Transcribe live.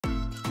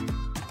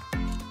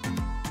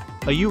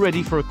Are you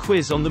ready for a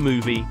quiz on the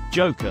movie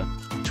Joker?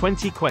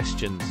 20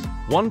 questions.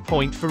 1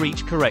 point for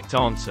each correct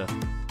answer.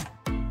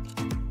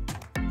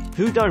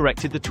 Who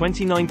directed the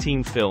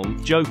 2019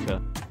 film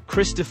Joker?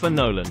 Christopher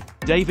Nolan,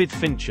 David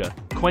Fincher,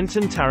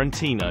 Quentin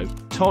Tarantino,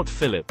 Todd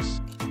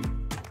Phillips.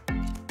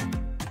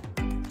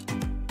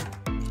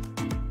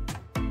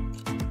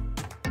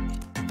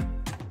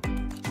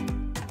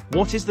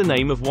 What is the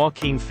name of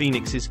Joaquin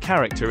Phoenix's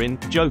character in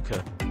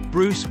Joker?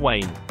 Bruce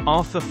Wayne,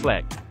 Arthur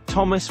Fleck,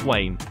 Thomas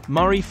Wayne,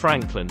 Murray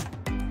Franklin.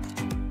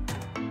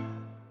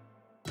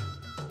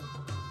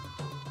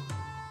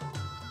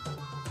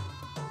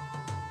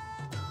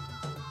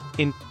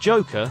 In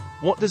Joker,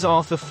 what does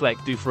Arthur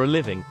Fleck do for a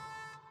living?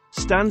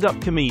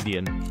 Stand-up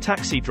comedian,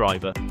 taxi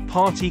driver,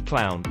 party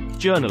clown,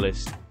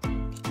 journalist.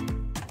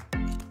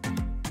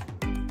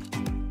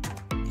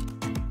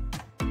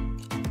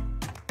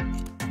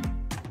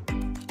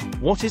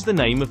 What is the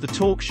name of the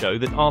talk show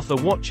that Arthur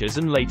watches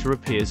and later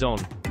appears on?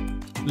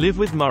 Live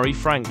with Murray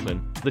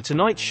Franklin, The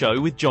Tonight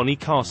Show with Johnny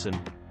Carson,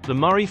 The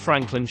Murray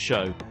Franklin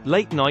Show,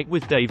 Late Night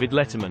with David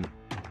Letterman.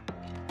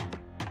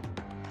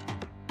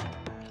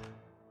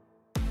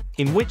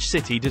 In which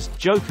city does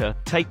Joker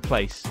take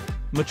place?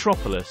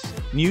 Metropolis,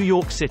 New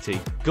York City,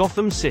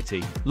 Gotham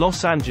City,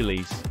 Los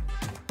Angeles.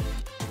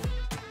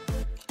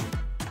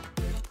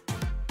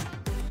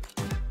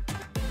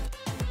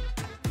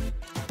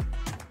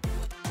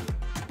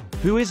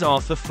 Who is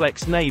Arthur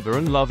Fleck's neighbor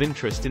and love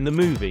interest in the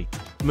movie?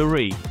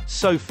 Marie,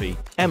 Sophie,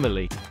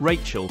 Emily,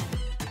 Rachel.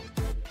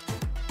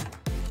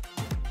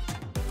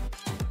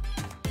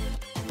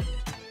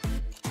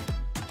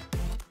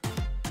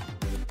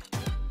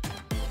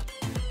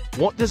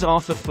 What does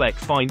Arthur Fleck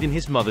find in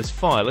his mother's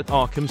file at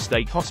Arkham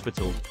State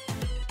Hospital?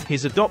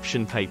 His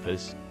adoption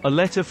papers, a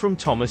letter from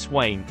Thomas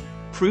Wayne,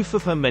 proof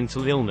of her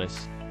mental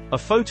illness, a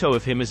photo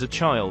of him as a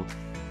child.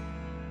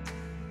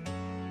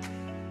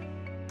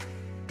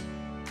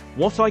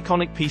 What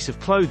iconic piece of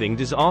clothing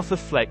does Arthur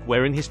Fleck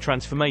wear in his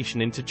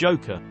transformation into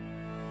Joker?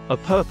 A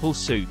purple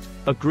suit,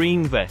 a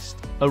green vest,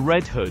 a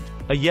red hood,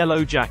 a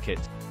yellow jacket.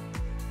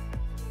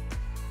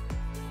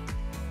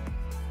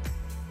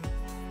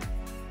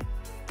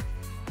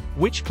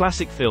 Which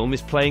classic film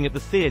is playing at the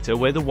theater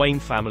where the Wayne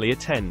family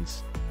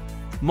attends?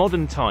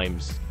 Modern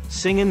Times,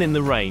 Singin' in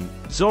the Rain,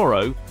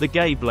 Zorro, The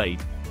Gay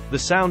Blade, The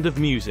Sound of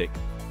Music.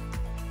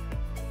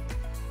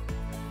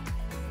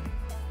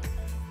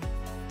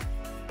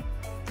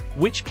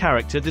 Which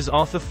character does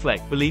Arthur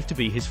Fleck believe to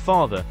be his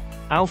father?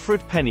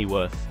 Alfred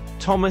Pennyworth,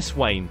 Thomas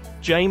Wayne,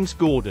 James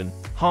Gordon,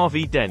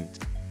 Harvey Dent.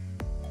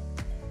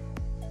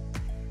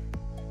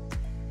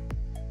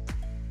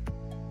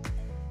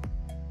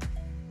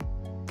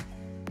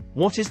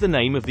 What is the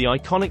name of the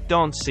iconic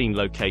dance scene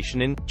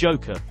location in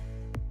Joker?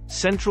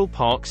 Central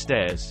Park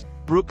Stairs,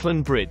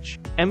 Brooklyn Bridge,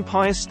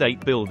 Empire State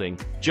Building,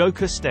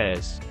 Joker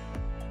Stairs.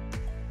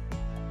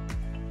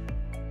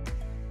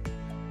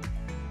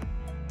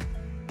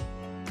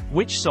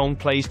 Which song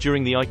plays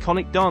during the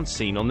iconic dance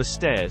scene on the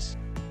stairs?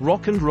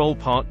 Rock and Roll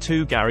Part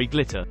 2 Gary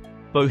Glitter,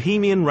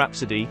 Bohemian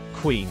Rhapsody,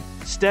 Queen,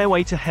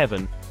 Stairway to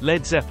Heaven,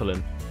 Led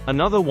Zeppelin,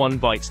 Another One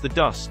Bites the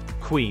Dust,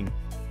 Queen.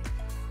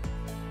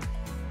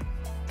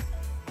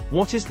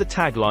 What is the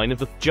tagline of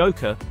the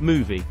Joker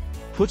movie?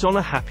 Put on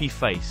a happy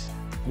face.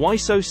 Why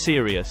so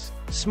serious?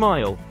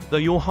 Smile, though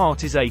your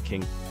heart is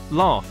aching.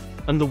 Laugh,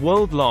 and the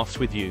world laughs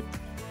with you.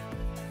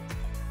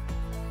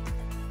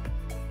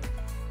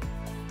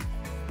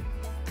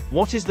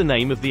 What is the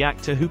name of the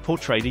actor who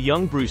portrayed a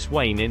young Bruce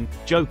Wayne in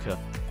Joker?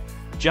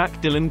 Jack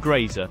Dylan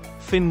Grazer,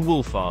 Finn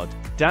Wolfhard,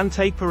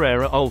 Dante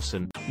Pereira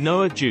Olsen,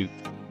 Noah Jupe.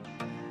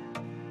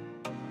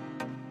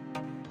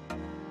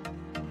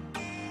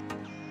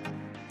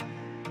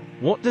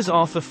 What does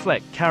Arthur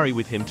Fleck carry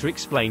with him to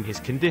explain his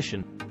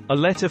condition? A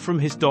letter from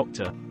his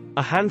doctor,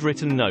 a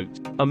handwritten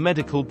note, a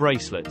medical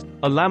bracelet,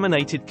 a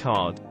laminated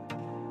card.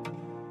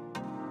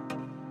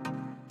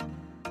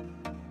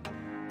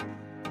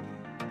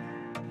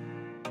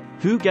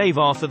 Who gave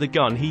Arthur the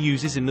gun he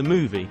uses in the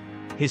movie?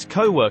 His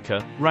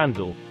co-worker,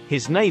 Randall.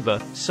 His neighbor,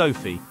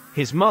 Sophie.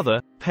 His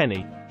mother,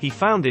 Penny. He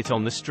found it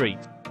on the street.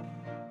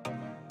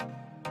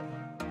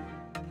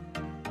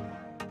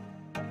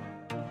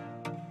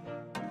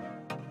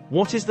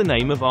 What is the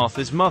name of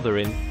Arthur's mother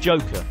in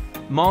Joker?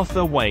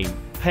 Martha Wayne,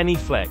 Penny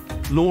Fleck,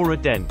 Laura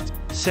Dent,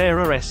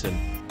 Sarah Essen.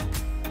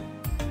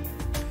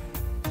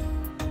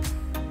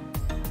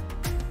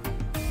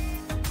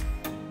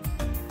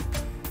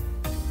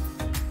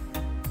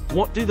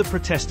 What do the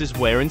protesters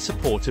wear in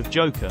support of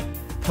Joker?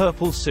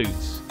 Purple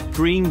suits,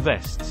 green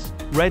vests,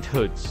 red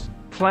hoods,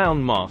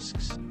 clown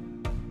masks.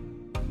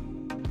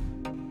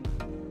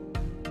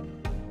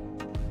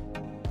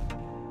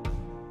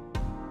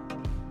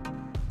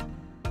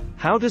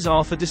 How does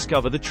Arthur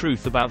discover the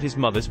truth about his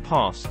mother's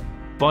past?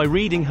 By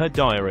reading her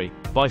diary,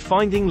 by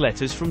finding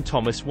letters from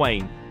Thomas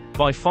Wayne,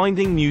 by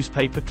finding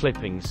newspaper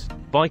clippings,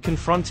 by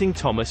confronting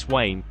Thomas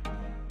Wayne.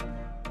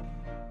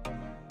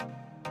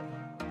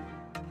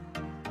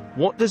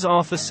 What does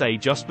Arthur say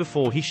just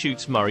before he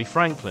shoots Murray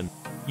Franklin?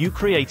 You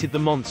created the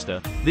monster,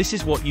 this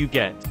is what you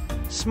get.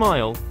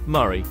 Smile,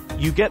 Murray,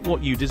 you get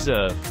what you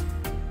deserve.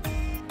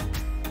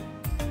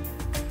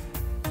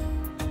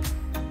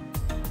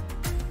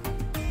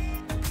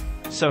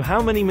 So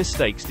how many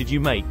mistakes did you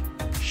make?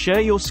 Share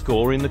your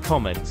score in the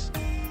comments.